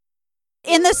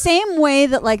In the same way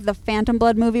that like the Phantom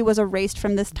Blood movie was erased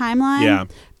from this timeline. Yeah.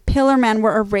 Pillar Men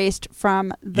were erased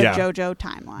from the Yeah. JoJo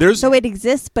timeline. So it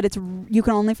exists, but you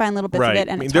can only find little bits of it.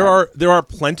 And it's there hard. are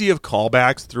plenty of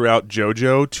callbacks throughout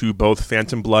JoJo to both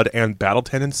Phantom Blood and Battle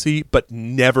Tendency, but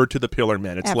never to the Pillar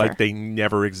Men. It's Ever. like they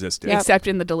never existed. Yep. Except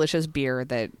in the delicious beer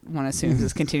that one assumes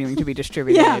is continuing to be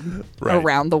distributed Right.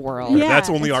 around the world. Yeah. That's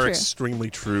only it's our true. extremely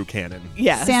true canon.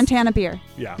 Yes. Santana beer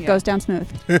Yeah. Yeah. goes down smooth.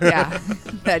 Yeah.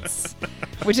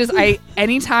 Which is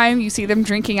anytime you see them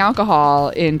drinking alcohol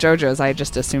in JoJo's, I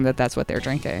just assume that that's what they're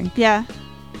drinking. Yeah,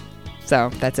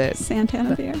 So that's it.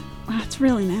 Santana beer. Wow, it's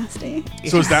really nasty.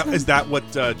 So is that what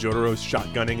Jotaro's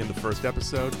shotgunning in the first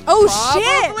episode? Oh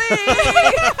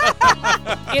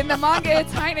Probably. In the manga,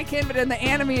 it's Heineken, but in the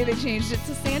anime, they changed it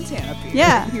to Santana beer.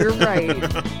 Yeah. You're right.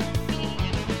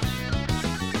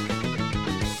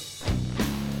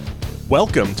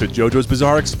 Welcome to JoJo's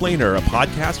Bizarre Explainer, a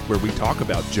podcast where we talk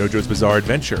about JoJo's Bizarre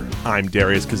Adventure. I'm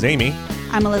Darius Kazemi,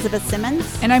 I'm Elizabeth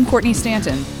Simmons. And I'm Courtney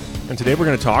Stanton. and today we're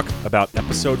going to talk about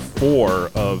episode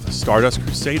 4 of Stardust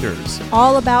Crusaders.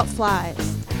 All about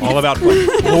flies. All about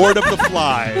Lord of the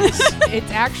Flies.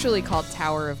 It's actually called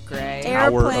Tower of Grey.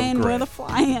 Airplane Grey. with a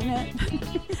fly in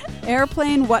it.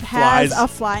 Airplane, what has Flies- a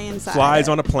fly inside? Flies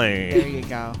it. on a There plane. you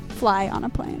go. Fly on a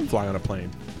plane. Fly on a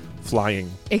plane.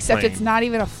 Flying. Except plane. it's not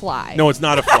even a fly. No, it's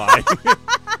not a fly.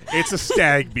 It's a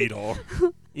stag beetle.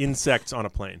 Insects on a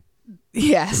plane.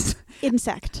 Yes.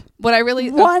 Insect. What I really...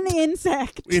 One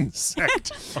insect.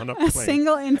 Insect on a plane. A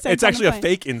single insect. It's on actually a plane.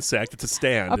 fake insect. It's a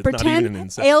stand. A It's not pretend even an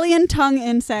insect. alien tongue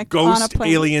insect on a Ghost,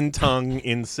 plane. alien tongue,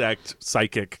 insect,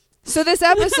 psychic. So this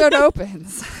episode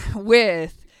opens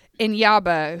with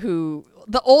Inyaba, who...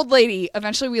 The old lady,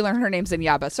 eventually we learn her name's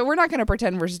Inyaba, so we're not going to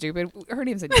pretend we're stupid. Her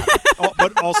name's Inyaba. Oh,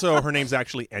 but also her name's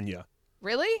actually Enya.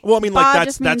 Really? Well, I mean, Ba like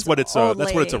just that's means what it's old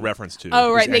that's what it's a lady. reference to.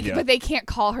 Oh, right. is Enya. But they can't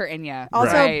call her Inya.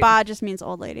 Also, right. ba just means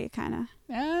old lady, kind of.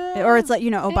 Oh. Or it's like,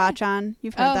 Obachan.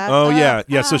 You've heard Oh. that? Oh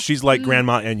yeah. So ah, she's like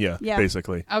Grandma Enya, Yeah.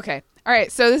 basically. Okay. All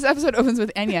right. So this episode opens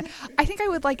with Enya. I think I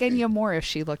would like Enya more if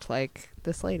she looked like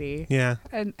this lady. Yeah.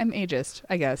 And I'm ageist,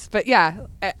 I guess. But yeah,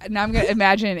 now I'm going to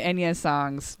imagine Enya's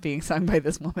songs being sung by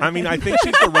this woman. I mean, I think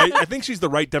she's the right. I think she's the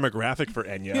right demographic for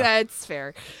Enya. That's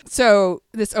fair. So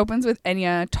this opens with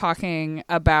Enya talking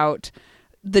about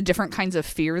the different kinds of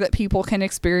fear that people can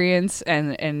experience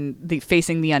and the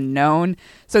facing the unknown.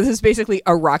 So this is basically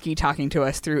Araki talking to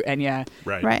us through Enya.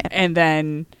 Right. Right. And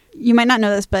then You might not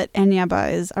know this, but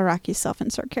Enyaba is Araki's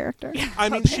self-insert character. I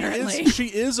mean, Apparently. she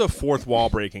is a fourth wall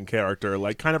breaking character.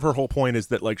 Like, kind of her whole point is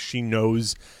that like she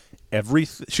knows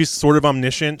everything. She's sort of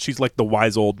omniscient. She's like the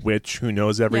wise old witch who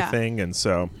knows everything, and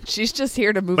so. she's just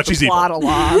here to move But the she's plot evil.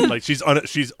 along. Like she's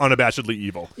unabashedly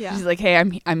evil. Yeah. She's like, hey,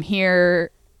 I'm here.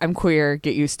 I'm queer.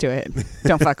 Get used to it.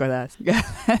 Don't fuck with us.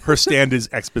 Her stand is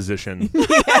exposition.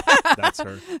 That's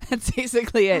her. That's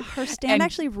basically it. Her stand And-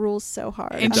 actually rules so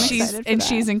hard. And I'm she's excited for that.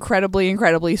 she's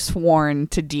incredibly sworn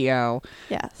to Dio,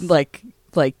 yes. like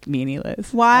me and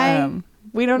Liz. Why?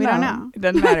 We don't We know. don't know. It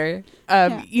doesn't matter.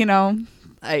 Yeah. You know,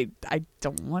 I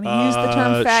don't want to use the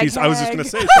term fag I was just hag. going to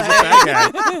say she's a fag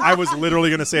hag. I was literally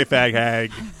going to say fag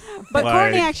hag. But like-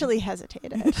 Courtney actually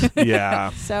hesitated. Yeah,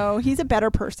 So he's a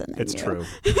better person than it's you. true.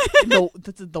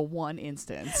 the one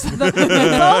instance. We both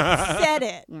said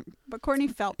it, but Courtney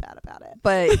felt bad about it.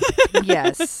 But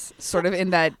yes, sort of in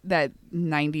that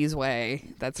 90s way.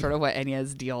 That's sort of what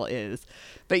Enya's deal is.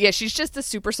 But yeah, she's just a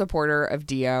super supporter of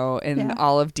Dio and Yeah.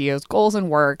 all of Dio's goals and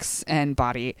works and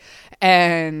body.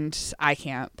 And I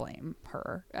can't blame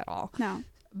her at all. No.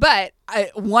 But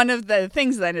one of the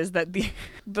things then is that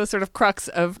the sort of crux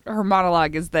of her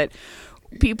monologue is that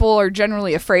people are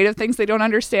generally afraid of things they don't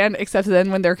understand, except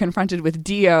then when they're confronted with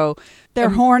Dio, They're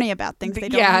horny about things they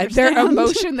don't understand. their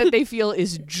emotion that they feel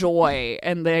is joy,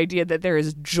 and the idea that there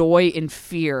is joy in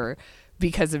fear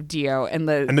because of Dio, and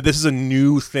that this is a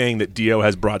new thing that Dio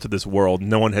has brought to this world.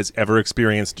 No one has ever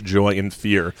experienced joy and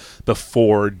fear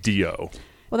before Dio.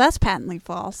 Well, that's patently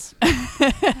false.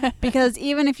 Because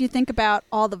even if you think about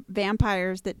all the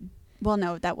vampires that... Well,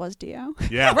 no, that was Dio.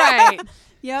 Yeah. right.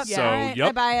 Yep. So, All right, yep.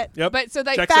 I buy it. Yep. But so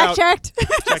that Checks Fact out. checked.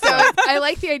 Check So out. I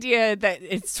like the idea that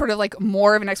it's sort of like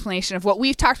more of an explanation of what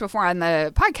we've talked before on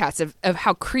the podcast of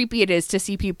how creepy it is to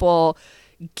see people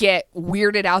get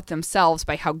weirded out themselves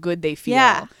by how good they feel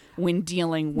Yeah. when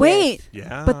dealing with. Wait.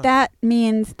 Yeah. But that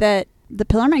means that the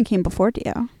Pillarman came before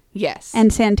Dio. Yes.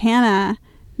 And Santana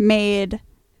made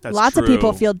That's lots of true.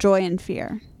 people feel joy and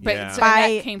fear. But Yeah. so By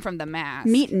that came from the mask.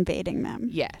 Meat invading them.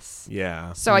 Yes.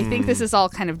 Yeah. So I think this is all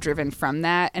kind of driven from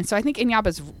that. And so I think Enya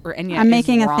I'm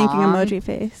making is a thinking wrong. emoji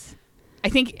face. I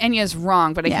think Enya's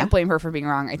wrong, but I Yeah. can't blame her for being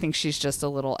wrong. I think she's just a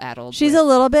little addled. She's with- a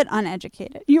little bit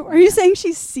uneducated. Are you saying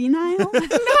she's senile?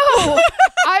 No,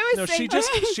 I was No, saying.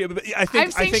 I think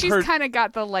I'm saying she's her kind of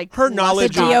got the like her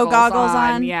knowledge The Dio goggles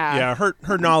on. Yeah.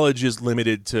 her knowledge is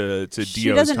limited to Dio's She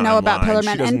doesn't know about timeline. She Pillarmen.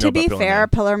 doesn't And know to be about fair,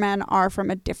 Pillarmen. Pillarmen are from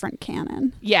a different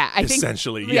canon. Yeah, I think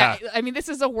Essentially, yeah. I mean, this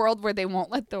is a world where they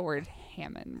won't let the word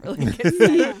Hammond really get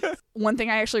said. One thing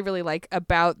I actually really like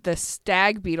about the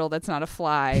stag beetle that's not a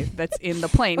fly that's in the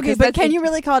plane. Okay, 'cause but that's can you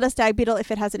really call it a stag beetle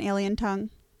if it has an alien tongue?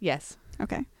 Yes.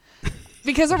 Okay.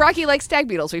 Because Araki likes stag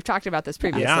beetles. We've talked about this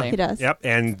previously. Yeah, He does. Yep,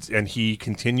 and he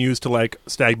continues to like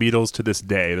stag beetles to this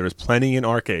day. There's plenty in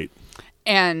Arc-8.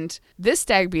 And this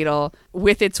stag beetle,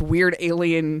 with its weird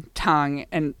alien tongue,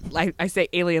 and I say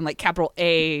alien like capital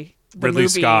A, the Ridley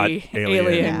movie Scott,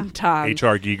 alien. Yeah. tongue.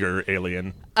 H.R. Giger,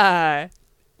 Alien.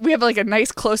 We have like a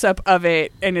nice close up of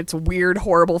it and its weird,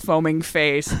 horrible foaming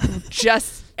face,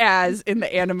 just as in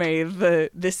the anime,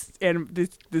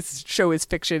 this show is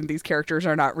fiction. These characters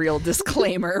are not real.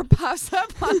 Disclaimer pops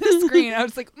up on the screen. I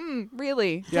was like,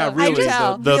 really? Yeah, So, really.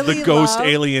 tell. The really ghost love-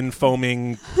 alien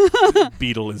foaming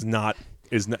beetle is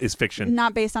fiction.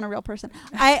 Not based on a real person.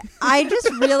 I just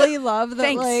really love that.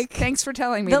 Thanks. Thanks for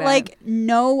telling me that that. like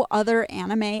no other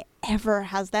anime ever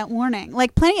has that warning.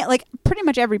 Like pretty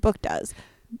much every book does,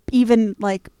 even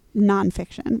like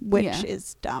nonfiction, which Yeah.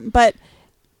 is dumb. But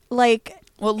like,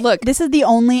 well, look, this is the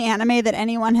only anime that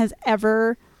anyone has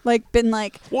ever like been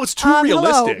like. Well, it's too Hello,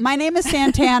 realistic. my name is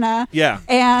Santana. Yeah.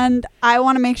 And I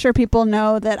want to make sure people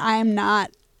know that I am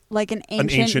not like an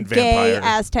ancient gay vampire.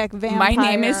 Aztec vampire. my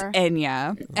name is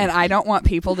Enya, and I don't want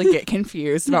people to get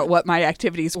confused about what my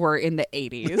activities were in the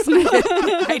 80s.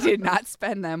 I did not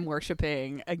spend them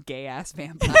worshiping a gay-ass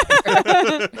vampire.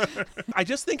 I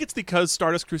just think it's because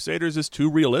Stardust Crusaders is too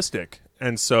realistic,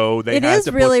 and so they It had is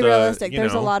to really put the, realistic. you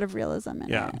There's a know- lot of realism in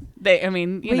Yeah. it. We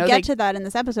We get to that in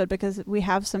this episode because we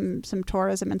have some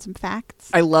tourism and some facts.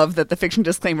 I love that the fiction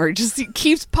disclaimer just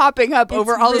keeps popping up It's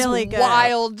over all really this good.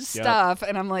 wild stuff,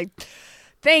 and I'm like,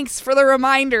 thanks for the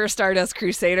reminder, Stardust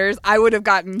Crusaders. I would have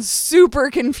gotten super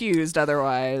confused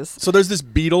otherwise. So there's this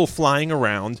beetle flying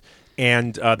around,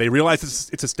 and they realize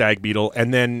it's a stag beetle,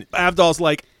 and then Avdol's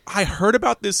like, I heard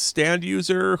about this stand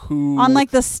user who On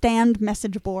like the stand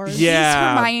message board.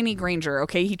 Yeah. He's Hermione Granger,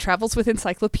 okay? He travels with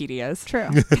encyclopedias. True.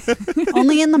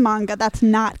 Only in the manga. That's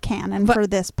not canon But for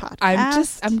this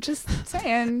podcast. I'm just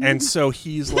saying. And so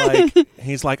he's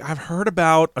like, I've heard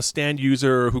about a stand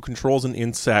user who controls an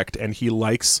insect, and he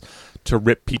likes to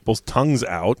rip people's tongues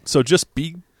out. So just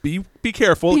be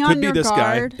careful. Be It on could be your this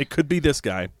guard. guy. It could be this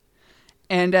guy.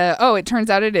 And it turns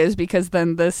out it is, because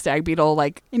then the stag beetle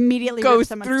like Immediately goes rips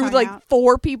someone's through tongue like out.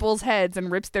 4 people's heads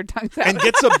and rips their tongues out. And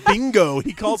gets a bingo.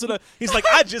 He calls it he's like,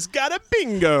 I just got a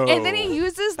bingo. And then he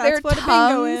uses That's their what a bingo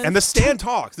tongues. is. And the stand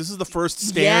talks. This is the first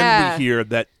stand Yeah. we hear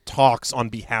that talks on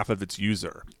behalf of its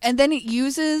user. And then it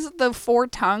uses the 4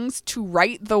 tongues to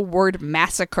write the word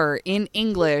massacre in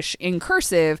English in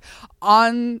cursive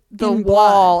on the In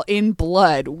wall in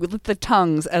blood with the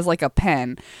tongues as like a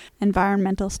pen.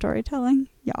 Environmental storytelling.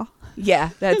 Yeah. Yeah,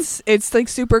 it's like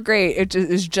super great.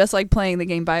 It's just like playing the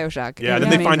game BioShock. Yeah, It's then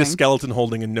they find a amazing. skeleton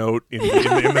holding a note in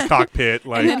the cockpit.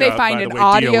 Like, And then they by find the an way, Dio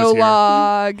audio was here.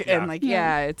 log, Yeah. and like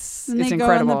Yeah. it's And they go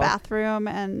incredible. in the bathroom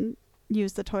and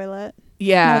use the toilet.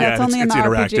 Yeah, No, Yeah, that's and only in it's the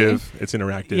interactive. RPG. It's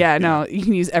interactive. yeah. No, you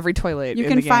can use every toilet. You in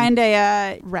can the game. find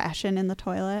a ration in the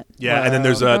toilet. Yeah, and then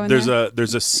there's Go a in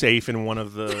there's a safe in one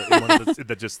of the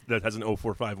that has an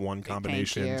 0451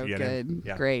 combination. Thank to you. get in. Good.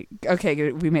 Yeah. Great. Okay,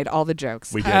 good. We made all the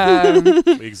jokes. We did.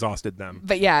 We exhausted them.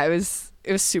 But yeah, it was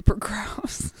super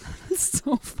gross.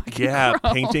 So fucking Yeah,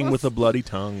 gross. painting with a bloody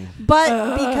tongue.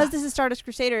 But because this is Stardust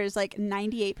Crusaders, like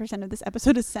 98% of this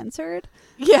episode is censored.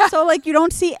 Yeah. So like you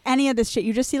don't see any of this shit.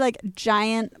 You just see like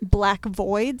giant black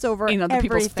voids over In other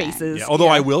people's everything. faces. Yeah, although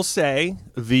Yeah. I will say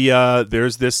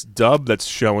there's this dub that's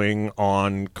showing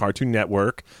on Cartoon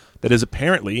Network that is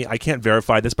apparently, I can't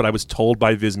verify this, but I was told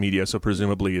by Viz Media, so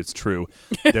presumably it's true.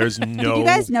 There's no. Did you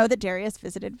guys know that Darius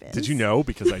visited Viz? Did you know?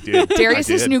 Because I did.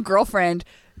 Darius's I did. new girlfriend,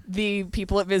 the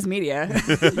people at Viz Media,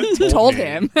 told me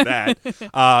him. that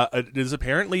it is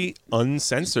apparently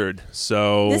uncensored.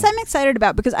 So This I'm excited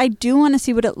about because I do want to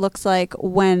see what it looks like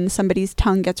when somebody's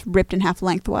tongue gets ripped in half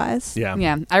lengthwise. yeah,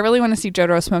 Yeah, I really want to see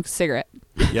Jotaro smoke a cigarette.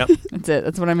 yep. That's it.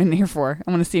 That's what I'm in here for. I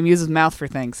want to see him use his mouth for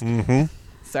things. Mm-hmm.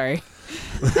 Sorry.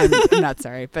 I'm not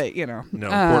sorry, but you know. No,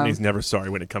 Courtney's never sorry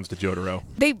when it comes to Jotaro.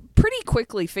 They pretty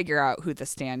quickly figure out who the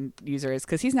stand user is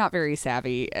because he's not very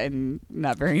savvy and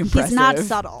not very impressive. He's not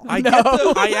subtle. I get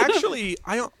the, I actually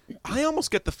I almost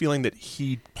get the feeling that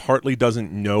he partly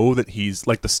doesn't know that he's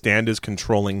like the stand is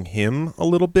controlling him a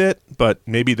little bit, but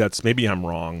maybe I'm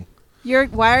wrong.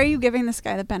 Why are you giving this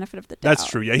guy the benefit of the doubt? That's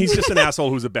true. Yeah, he's just an asshole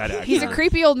who's a bad actor. He's a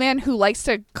creepy old man who likes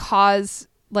to cause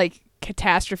like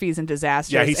catastrophes and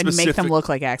disasters and make them look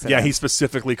like accidents. Yeah, he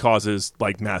specifically causes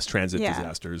like mass transit Yeah.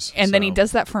 disasters. And then he so.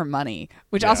 does that for money,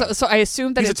 which Yeah. also, so I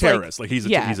assume that He's a it's terrorist. Like he's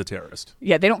a terrorist.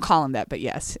 Yeah, they don't call him that, but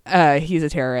yes, he's a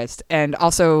terrorist. And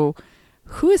also,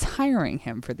 who is hiring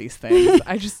him for these things?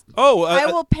 I just I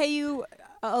will pay you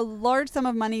a large sum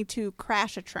of money to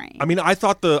crash a train. I mean, I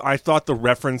thought the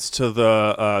reference to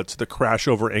the crash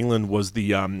over England was the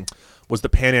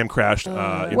Pan Am crash in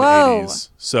the Whoa. 80s.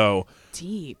 So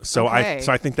deep. So Okay.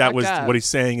 I think that Fucked was up. what he's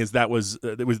saying is that was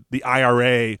it was the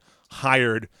IRA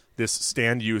hired this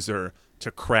stand user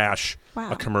to crash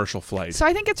Wow. a commercial flight. So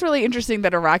I think it's really interesting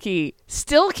that Araki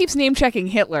still keeps name checking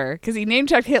Hitler because he name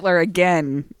checked Hitler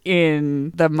again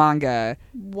in the manga.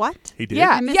 What? He did. Yeah,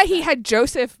 I missed yeah, he that. had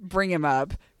Joseph bring him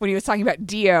up when he was talking about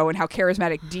Dio and how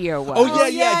charismatic Dio was. Oh yeah,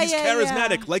 yeah, he's yeah,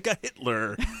 charismatic like a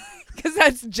Hitler. Because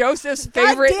that's Joseph's God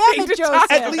favorite damn thing it, to Joseph.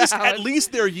 talk at about. at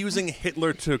least they're using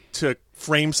Hitler to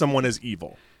frame someone as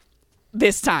evil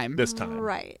This time. this time.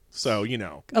 Right. So, you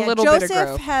know. A little bit of Joseph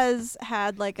growth. has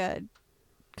had like a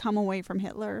come away from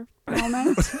Hitler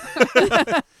moment.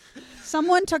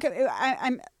 Someone took it.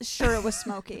 I'm sure it was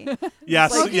Smokey.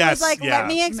 Yes, Smokey yes, was like, yeah. "Let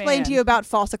me explain Man. to you about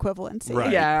false equivalency."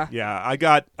 Right. Yeah. Yeah. I've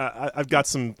got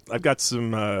some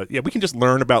yeah, we can just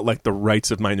learn about like the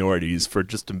rights of minorities for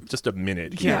just a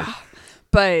minute here. Yeah.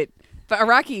 But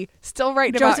Araki still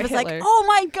writing Joseph about is Hitler. like, "Oh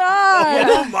my god!"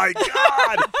 Oh my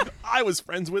god! I was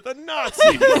friends with a Nazi.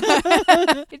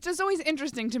 It's just always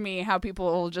interesting to me how people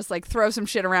will just like throw some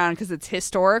shit around because it's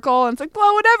historical and it's like,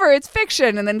 well, whatever, it's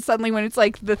fiction. And then suddenly when it's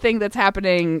like the thing that's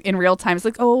happening in real time, it's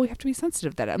like, oh, we have to be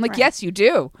sensitive to that. I'm like, Right. yes, you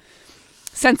do.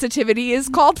 Sensitivity is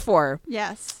called for,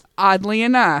 Yes. oddly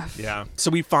enough. Yeah.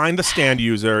 So we find the stand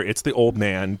user. It's the old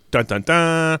man. Dun dun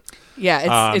dun.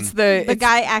 Yeah, it's The it's,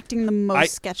 guy acting the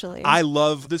most sketchily. I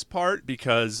love this part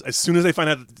because as soon as they find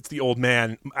out that it's the old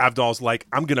man, Avdol's like,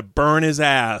 I'm going to burn his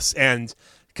ass. And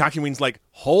Kakyoin's like,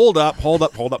 hold up.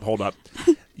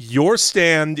 Your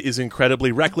stand is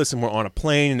incredibly reckless and we're on a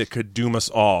plane and it could doom us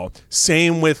all.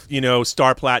 Same with,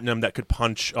 Star Platinum that could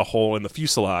punch a hole in the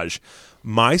fuselage.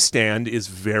 My stand is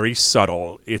very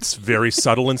subtle. It's very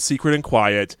subtle and secret and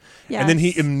quiet. Yes. And then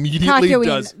he immediately Kakyoin,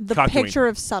 does the Kakyoin. picture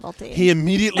of subtlety. He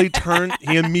immediately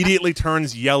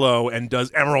turns yellow and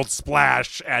does Emerald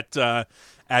Splash at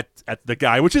the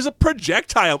guy, which is a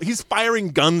projectile. He's firing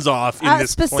guns off in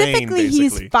this plane. Specifically, Basically,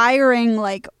 he's firing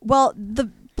the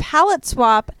palette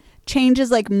swap changes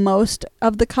like most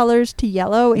of the colors to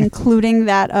yellow, including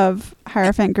that of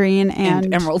Hierophant Green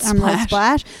and Emerald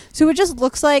Splash. So it just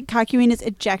looks like Kakyoin is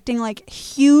ejecting like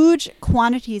huge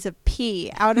quantities of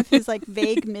pee out of his like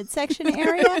vague midsection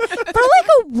area for like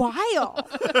a while.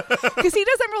 because he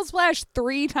does Emerald Splash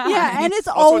 3 times. Yeah, and it's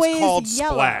Also, always it's called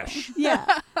yellow. Splash.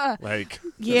 Yeah, like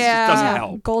Yeah. it doesn't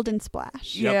help. golden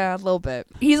splash. Yep. Yeah, a little bit.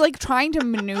 He's like trying to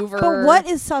maneuver. But what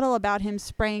is subtle about him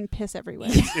spraying piss everywhere?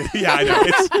 Yeah, I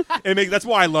know. That's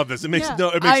why I love this. It makes Yeah.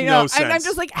 I know. no sense. And I'm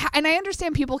just like, and I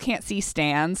understand people can't see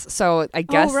stands, so I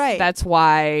guess right. that's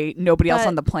why nobody else But-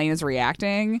 on the plane is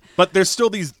reacting. But there's still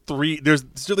these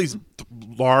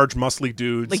large, muscly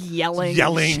dudes Like yelling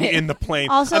shit. in the plane.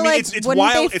 Also, I mean, like, it's wouldn't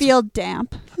wild. they feel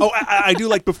damp? I do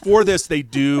like before this they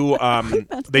do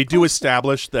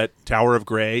establish that Tower of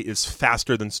Grey is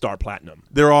faster than Star Platinum.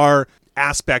 There are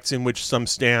aspects in which some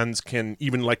stands can,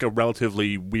 even like a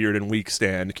relatively weird and weak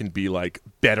stand, can be like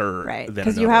better Right, than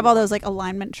because you another have all one. those like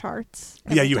alignment charts.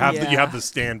 Yeah, you have Yeah. the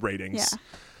stand ratings Yeah,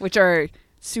 which are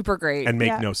super great. and make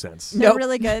Yeah. no sense. they're Nope.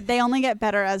 really good. They only get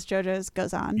better as JoJo's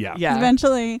goes on. Yeah. Yeah.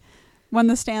 Eventually, when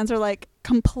the stands are like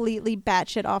completely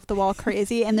batshit off the wall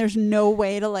crazy, and there's no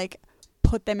way to like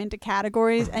put them into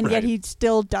categories, and yet Right. he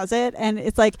still does it, and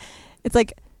it's like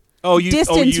You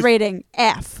distance rating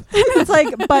F. And it's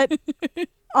like, but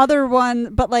other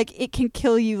one, but like it can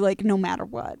kill you like no matter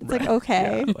what. It's like,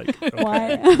 okay, Yeah, like, okay.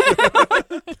 why?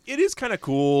 It is kind of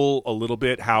cool a little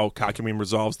bit how Kakyoin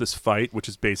resolves this fight, which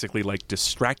is basically like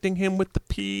distracting him with the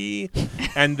pee,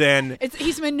 and then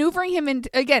He's maneuvering him in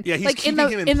again. Yeah, he's like in the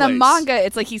keeping him in the place. manga,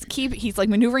 it's like he's like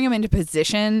maneuvering him into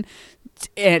position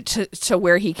to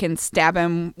where he can stab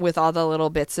him with all the little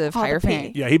bits of All the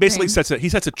Hierophant. pee. yeah, he basically Cream. sets a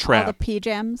All trap. the pee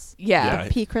gems, Yeah. Yeah.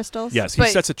 pee crystals. Yes, he But-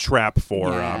 sets a trap for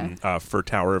Yeah. for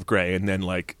Tower of Grey, and then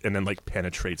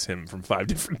penetrates him from 5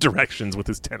 different directions with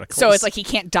his tentacles. So it's like he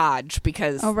can't dodge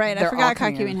because Oh right, I they're forgot all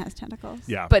coming in. Kakyoin has tentacles.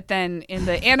 yeah, But then in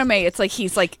the anime, it's like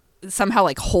he's like somehow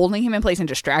like holding him in place and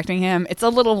distracting him. It's a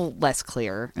little less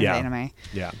clear in the anime.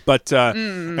 Yeah, but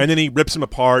and then he rips him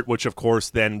apart, which of course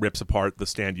then rips apart the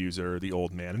stand user, the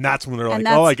old man, and that's when they're like,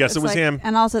 "Oh, I guess it was him."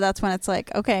 And also, that's when it's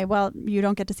like, okay, well, you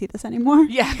don't get to see this anymore.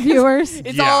 Yeah, viewers,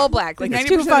 it's all black. Like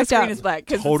 90% of the screen is black.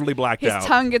 Totally blacked out. His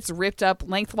tongue gets ripped up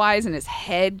lengthwise, and his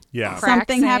head cracks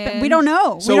something happened. in. We don't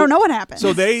know. We don't know what happened.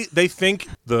 So they think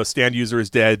the stand user is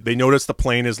dead. They notice the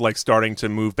plane is like starting to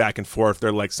move back and forth.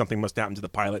 They're like, something must happen to the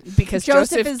pilot because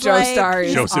Joseph Joestar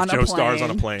is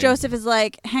on a plane. Joseph is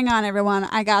like, hang on, everyone,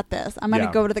 I got this. I'm going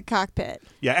to go to the cockpit.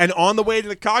 Yeah, and on the way to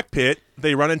the cockpit,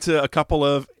 they run into a couple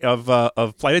of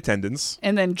flight attendants,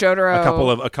 and then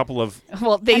Jotaro. A couple of.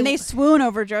 Well, they swoon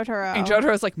over Jotaro, and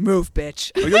Jotaro's like, "Move,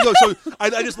 bitch." So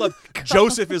I just love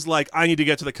Joseph is like, "I need to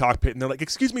get to the cockpit," and they're like,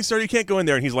 "Excuse me, sir, you can't go in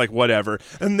there." And he's like, "Whatever."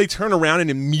 And they turn around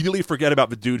and immediately forget about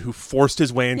the dude who forced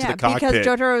his way into the cockpit because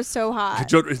Jotaro is so hot.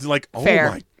 Jotaro's like, "Oh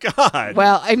my god."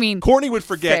 Well, I mean, Courtney would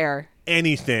forget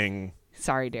anything.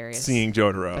 Sorry, Darius. Seeing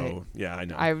Jotaro, yeah, I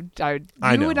know.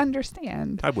 You would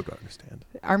understand. I would understand.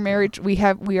 Our marriage, we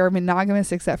are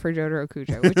monogamous except for Jotaro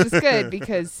Kujo, which is good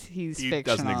because he doesn't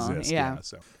fictional. exist. Yeah.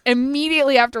 So.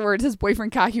 Immediately afterwards, his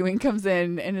boyfriend Kakyoin comes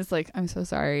in and is like, "I'm so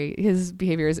sorry. His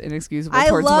behavior is inexcusable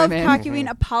towards women." I love Kakyoin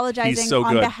apologizing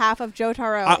on behalf of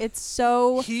Jotaro. It's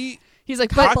so. He's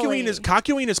like,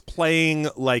 Kakyoin is playing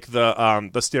like the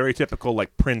stereotypical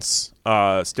like prince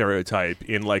stereotype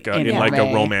in like a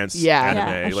romance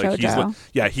anime. He's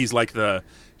like the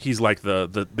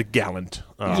gallant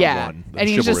one, the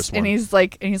chivalrous one. he's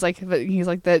like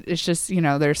that. It's just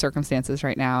there are circumstances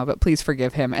right now, but please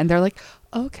forgive him. And they're like,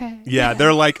 okay,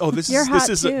 they're like, oh, this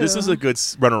is a good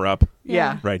runner up.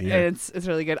 Yeah, right here. It's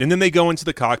really good. And then they go into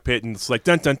the cockpit and it's like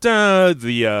dun dun dun.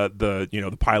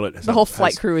 The pilot, the whole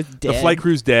flight crew is dead. The flight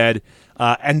crew's dead,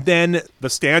 and then the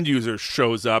stand user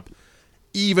shows up.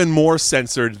 Even more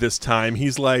censored this time.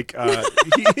 He's like,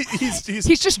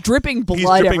 he's just dripping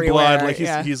blood everywhere. Like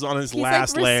he's on his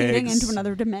last like receding legs into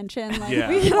another dimension. Like, yeah.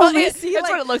 we can only see that's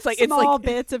what it looks like. It's small like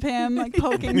bits of him like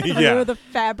poking through the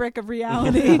fabric of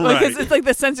reality. Like it's like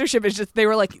the censorship is just. They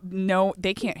were like, no,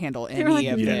 they can't handle any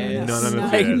of this.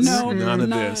 None of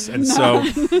this. And so,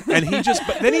 and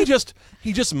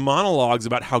he just monologues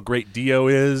about how great Dio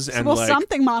is, and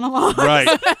something monologue, right?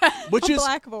 Which is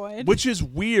Black Void. Which is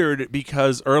weird because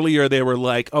earlier they were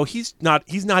like, oh, he's not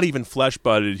even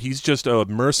flesh-butted. He's just a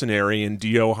mercenary, and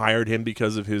Dio hired him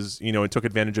because of his, and took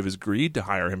advantage of his greed to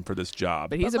hire him for this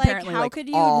job. But he's apparently how like, could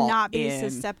you not be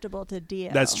susceptible to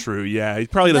Dio? That's true. Yeah, he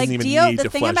probably doesn't even need to flesh bud people. The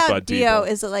thing about Dio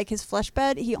is that like his flesh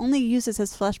bud, he only uses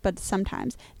his flesh bud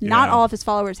sometimes. Not all of his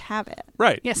followers have it.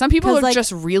 Right. Yeah. Some people are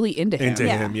just really into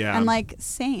him. Yeah. And like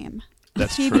same.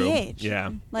 That's TBH. true.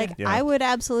 Yeah. I would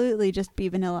absolutely just be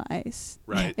Vanilla Ice.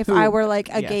 Right. If I were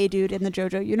like a gay dude in the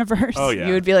JoJo universe. Oh, yeah.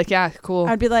 You would be like, yeah, cool.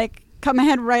 I'd be like, cut my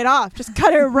head right off. Just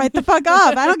cut it right the fuck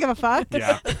off. I don't give a fuck.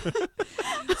 Yeah.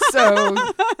 So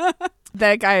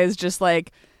that guy is just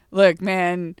like, look,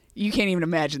 man, you can't even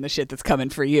imagine the shit that's coming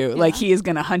for you. Yeah. Like, he is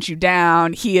going to hunt you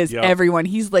down. He is everyone.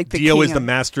 He's like the Dio king is the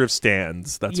master of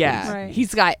stands. That's what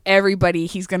he's got everybody.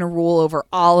 He's going to rule over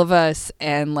all of us,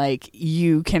 and like,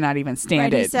 you cannot even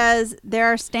stand it. He says there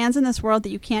are stands in this world that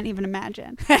you can't even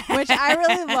imagine, which I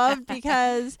really love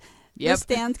because the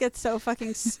stands get so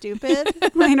fucking stupid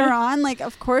later on. Like,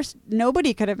 of course,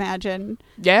 nobody could imagine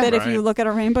that if you look at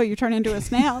a rainbow, you turn into a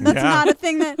snail. That's not a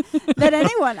thing that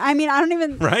anyone. I mean, I don't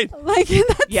even like.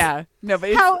 That's no,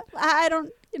 but how I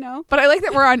don't. But I like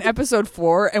that we're on episode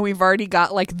 4 and we've already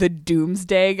got like the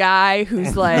Doomsday guy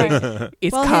who's like,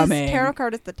 it's coming. His tarot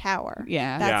card is the tower.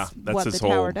 Yeah, that's what his the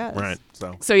tower does. Right.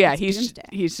 So yeah,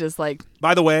 he's just like.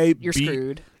 By the way, you're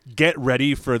screwed. Get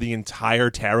ready for the entire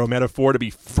tarot metaphor to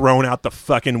be thrown out the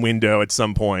fucking window at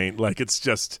some point. Like, it's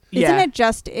just... Isn't it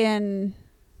just in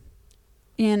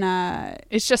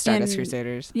it's just Stardust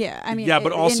Crusaders. Yeah, I mean... Yeah,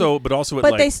 but also...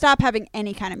 But they stop having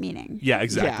any kind of meaning. Yeah,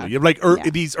 exactly. Yeah.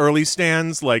 These early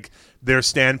stands, like, their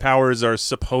stand powers are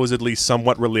supposedly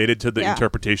somewhat related to the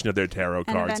interpretation of their tarot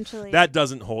cards. Eventually... That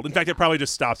doesn't hold. In fact, it probably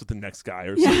just stops with the next guy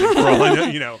or something. For all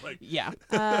I know, like... Yeah.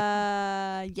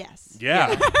 Yes.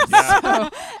 Yeah. So,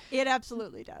 it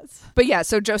absolutely does. But yeah,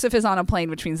 so Joseph is on a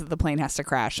plane, which means that the plane has to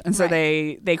crash. And so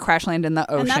they crash land in the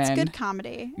ocean. And that's good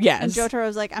comedy. Yes. And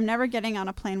Jotaro's like, I'm never getting on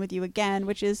a plane with you again,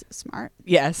 which is smart.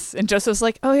 Yes. And Joseph's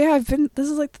like, oh yeah, this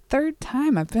is like the third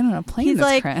time I've been on a plane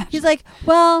that's crashed. He's like,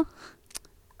 well,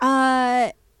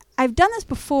 I've done this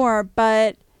before,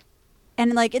 but...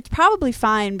 And like it's probably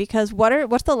fine because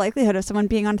what's the likelihood of someone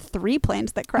being on 3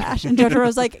 planes that crash? And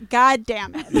Jotaro's like, God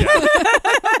damn it.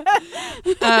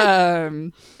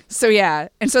 So yeah,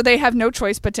 and so they have no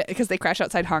choice but to, because they crash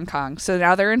outside Hong Kong. So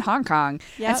now they're in Hong Kong,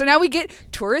 and so now we get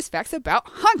tourist facts about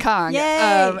Hong Kong.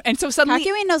 Yay! And so suddenly,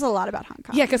 Kakyoin knows a lot about Hong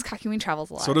Kong. yeah, because Kakyoin travels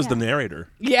a lot. So does the narrator.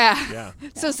 Yeah.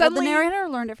 So suddenly, the narrator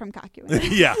learned it from Kakyoin.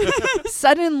 Yeah.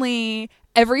 suddenly,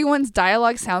 everyone's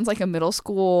dialogue sounds like a middle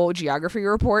school geography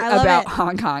report about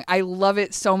Hong Kong. I love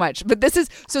it so much. But this is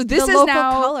local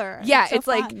now color. Yeah, it's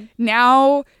so like fun.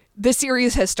 now the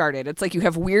series has started. It's like you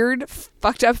have weird,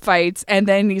 fucked up fights, and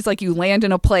then he's like you land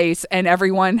in a place, and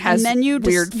everyone has and then you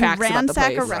weird facts about the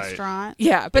ransack place. a restaurant.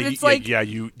 Yeah, but it's like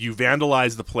you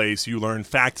vandalize the place. You learn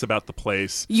facts about the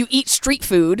place. you eat street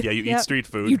food. Yeah, you eat street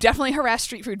food. You definitely harass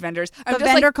street food vendors. The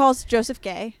vendor calls Joseph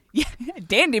gay. Yeah,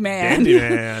 dandy man. Dandy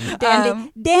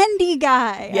man. Dandy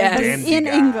guy. Yes. Dandy in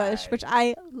guy. English, which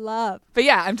I love. But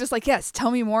yeah, I'm just like, yes,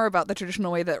 tell me more about the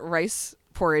traditional way that rice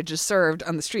porridge is served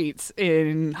on the streets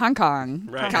in Hong Kong.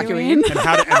 Right. Kakyoin. And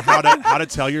how to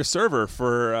tell your server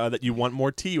for that you want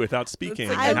more tea without speaking.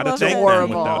 It's and how to love thank it. them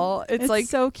horrible. without. It's like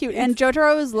so cute. And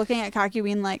Jotaro is looking at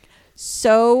Kakyoin like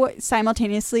so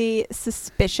simultaneously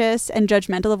suspicious and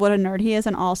judgmental of what a nerd he is,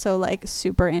 and also like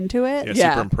super into it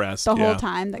Yeah. Super impressed. the yeah. whole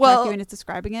time that Well, Kakyoin is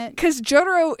describing it. because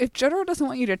Jotaro, if Jotaro doesn't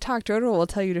want you to talk, Jotaro will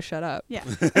tell you to shut up. Yeah.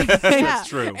 That's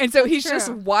true. And so he's True.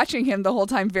 just watching him the whole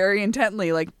time very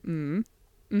intently, like,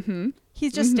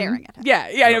 He's just staring at him. yeah.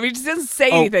 I know, he just doesn't say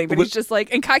Oh, anything, but but- he's just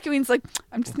like, and Kakyoin's like,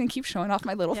 I'm just going to keep showing off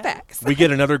my little facts. We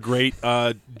get another great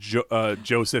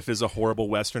Joseph is a horrible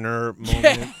Westerner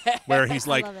moment where he's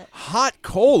like, love it. hot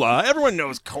cola. Everyone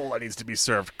knows cola needs to be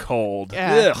served cold.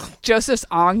 Yeah. Ugh. Joseph's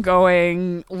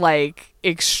ongoing, like,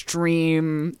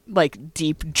 extreme, like,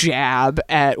 deep jab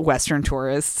at Western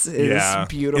tourists is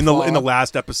beautiful. In the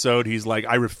last episode, he's like,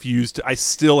 I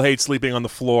still hate sleeping on the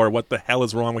floor. What the hell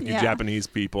is wrong with you Yeah. Japanese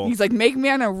people? He's like, make me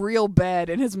on a real bed,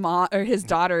 and his mom or his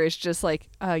daughter is just like,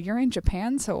 you're in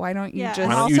Japan, so why don't you Yeah, just and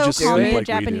Why don't you also just call sleep me a like we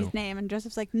Japanese do? name. And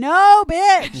Joseph's like, no,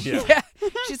 bitch. Yeah. Yeah.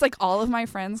 She's like, all of my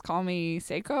friends call me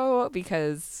Seiko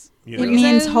because You It know? means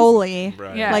reasons. holy,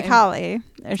 Right. Yeah, like and Holly.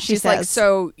 As she she's says. like,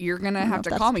 so you're gonna I don't have know to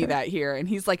if call that's me true. that here, and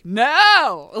he's like,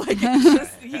 no, like it's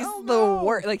just, he's the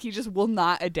worst. Like he just will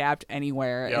not adapt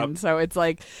anywhere, Yep. and so it's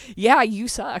like, yeah, you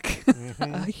suck.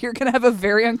 You're gonna have a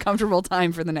very uncomfortable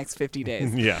time for the next 50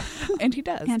 days, Yeah. and he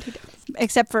does. And he does.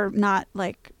 Except for not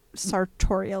like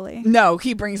sartorially. No,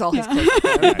 he brings all his clothes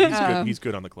with him. Yeah, he's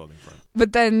good on the clothing front.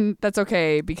 But then that's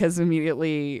okay because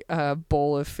immediately a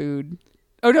bowl of food.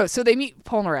 Oh no! So they meet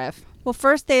Polnareff. Well,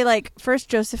 first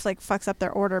Joseph like fucks up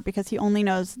their order because he only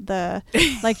knows the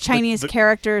like Chinese the-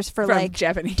 characters for From like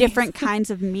Japanese. different kinds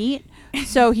of meat.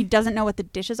 So he doesn't know what the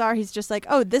dishes are. He's just like,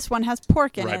 oh, this one has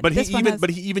pork in Right. it. But This one has...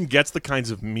 he even gets the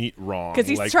kinds of meat wrong. Because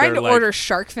he's Like, trying they're to like- order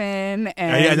shark fin,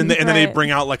 and, And then they Right.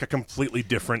 bring out like a completely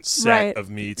different set Right. of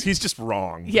meats. He's just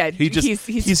wrong. Yeah, he's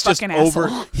he's just fucking over.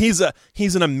 asshole.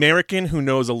 He's an American who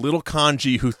knows a little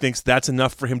kanji who thinks that's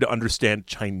enough for him to understand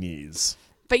Chinese.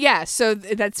 But yeah, so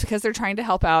that's because they're trying to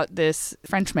help out this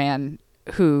French man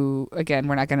who, again,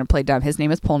 we're not going to play dumb. His name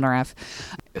is Polnareff,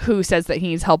 who says that he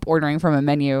needs help ordering from a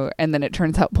menu, and then it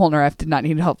turns out Polnareff did not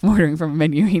need help ordering from a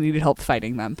menu. He needed help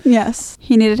fighting them. Yes,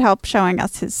 he needed help showing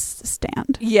us his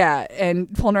stand. Yeah, and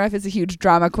Polnareff is a huge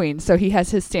drama queen, so he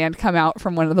has his stand come out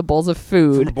from one of the bowls of From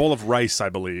food. a bowl of rice, I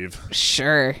believe.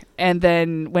 Sure. And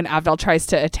then when Avdol tries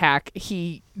to attack,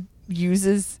 he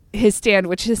uses his stand,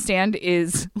 which his stand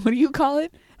is, what do you call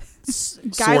it?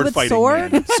 Guy with fighting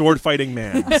sword? man. Sword fighting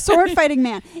man. Sword fighting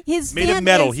man. His Made of stand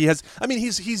metal. is- He has. I mean,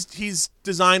 he's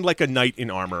designed like a knight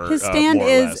in armor. His stand more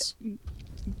or is less.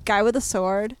 guy with a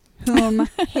sword whom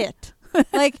hit.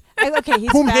 Like, okay,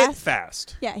 he's Whom fast. hit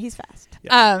fast. Yeah, he's fast.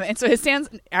 And so his stand's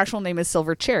actual name is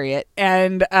Silver Chariot,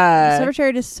 and Silver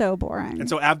Chariot is so boring. And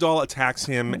so Avdol attacks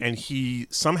him, and he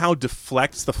somehow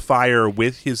deflects the fire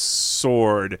with his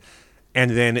sword,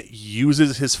 and then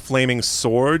uses his flaming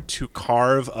sword to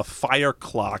carve a fire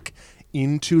clock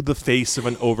into the face of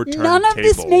an overturned None of table.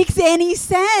 this makes any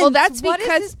sense. well, that's What is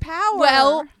because his power.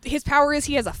 Well, his power is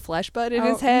he has a flesh bud in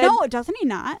Oh, his head. No, doesn't he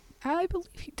not? I believe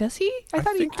he does. He? I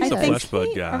thought think he he's did. a think flesh bud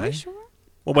he- guy. Are we sure?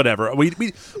 Well, whatever.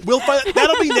 We'll find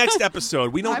that'll be next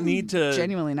episode. We don't I'm need to.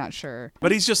 genuinely not sure.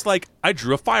 But he's just like, I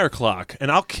drew a fire clock,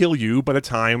 and I'll kill you by the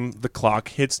time the clock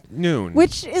hits noon.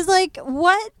 Which is like,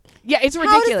 what? Yeah, it's How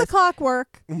ridiculous. does the clock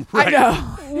work? I know.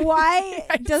 Why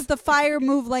does the fire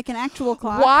move like an actual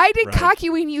clock? Why did Right.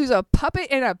 Kakyoin use a puppet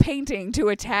and a painting to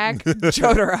attack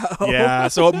Jotaro? Yeah,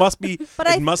 so it must be. But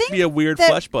I it must think be a weird that-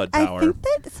 flesh blood power. I think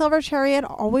that Silver Chariot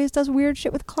always does weird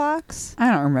shit with clocks.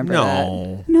 I don't remember that.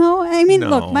 no, No, I mean, no.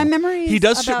 look, my memory is He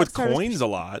does shit about with Stardust coins a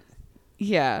lot.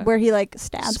 Yeah. where he like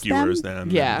stabs Skewers them.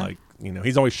 them. Yeah. And, like,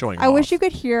 he's always showing I off. wish you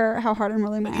could hear how hard I'm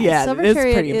rolling my eyes. Yeah, Silver it's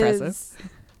Chariot pretty impressive. is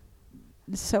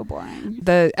so boring.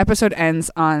 The episode ends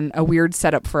on a weird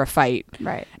setup for a fight,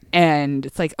 Right. and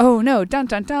it's like, oh no, dun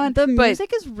dun dun. The but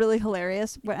music is really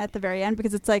hilarious at the very end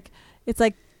because it's like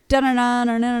da na na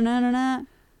na na na na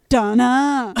da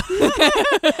na.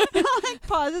 Like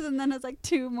pauses and then it's like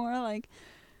two more like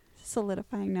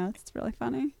solidifying notes. It's really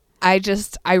funny.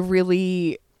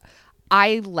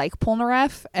 I like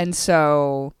Polnareff, and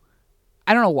so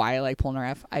I don't know why I like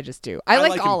Polnareff. I just do. I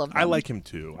like all him. of them. I like him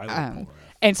too. I like Polnareff.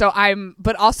 And so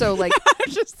but also like,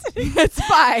 it's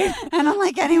fine. I don't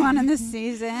like anyone in this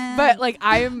season. But like,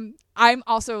 I'm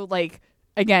also like,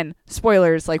 again,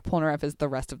 spoilers, like Polnareff is the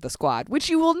rest of the squad, which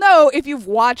you will know if you've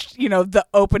watched, the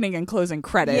opening and closing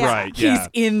credits. Yeah. Right, He's yeah.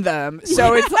 in them.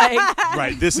 So it's like,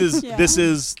 Right. This is Yeah. this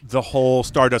is the whole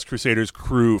Stardust Crusaders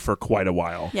crew for quite a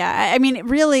while. yeah, I mean,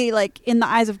 really, like in the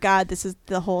eyes of God, this is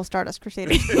the whole Stardust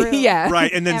Crusaders crew. yeah.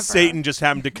 Right, and then Ever. Satan just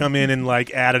happened to come in and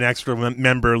like add an extra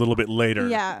member a little bit later.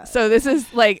 Yeah. So this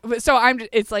is like,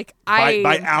 it's like,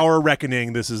 By our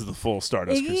reckoning, this is the full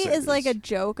Stardust Iggy Crusaders. is like a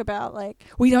joke about like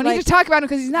we don't need like, to talk about him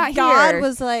because he's not God here.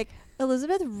 was like,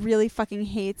 Elizabeth really fucking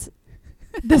hates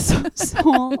this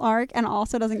whole arc and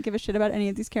also doesn't give a shit about any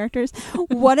of these characters.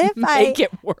 What if Make I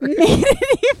it work. made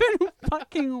it even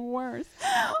fucking worse?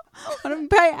 What if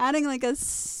by adding like a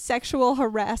sexual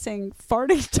harassing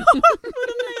farting dog with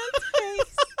a man's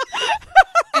face?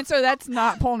 And so that's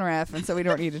not Polnareff, and so we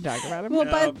don't need to talk about him. Well,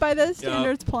 Yeah. by the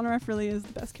standards, Polnareff really is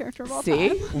the best character of all See?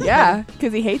 time. Yeah,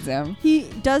 because he hates him. He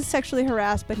does sexually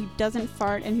harass, but he doesn't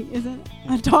fart, and he isn't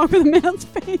a dog with a man's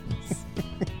face.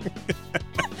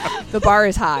 The bar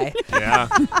is high. Yeah.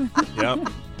 Yep.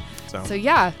 So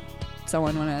yeah,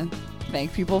 someone want to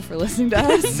thank people for listening to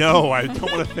us? No, I don't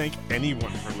want to thank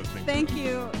anyone for listening. Thank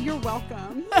you. You're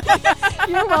welcome.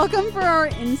 You're welcome for our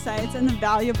insights and the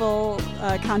valuable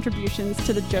contributions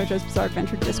to the JoJo's Bizarre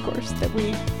Adventure discourse that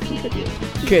we contribute.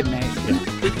 Good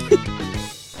night.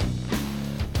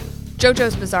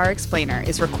 JoJo's Bizarre Explainer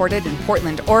is recorded in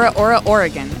Portland, Ora,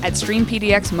 Oregon at Stream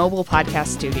PDX Mobile Podcast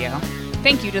Studio.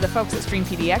 Thank you to the folks at Stream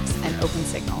PDX and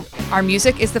OpenSignal. Our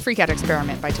music is The Freakout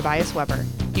Experiment by Tobias Weber.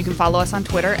 You can follow us on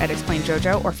Twitter at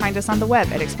ExplainJoJo or find us on the web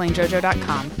at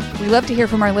explainjojo.com. We love to hear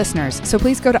from our listeners, so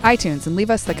please go to iTunes and leave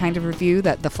us the kind of review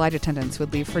that the flight attendants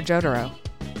would leave for Jotaro.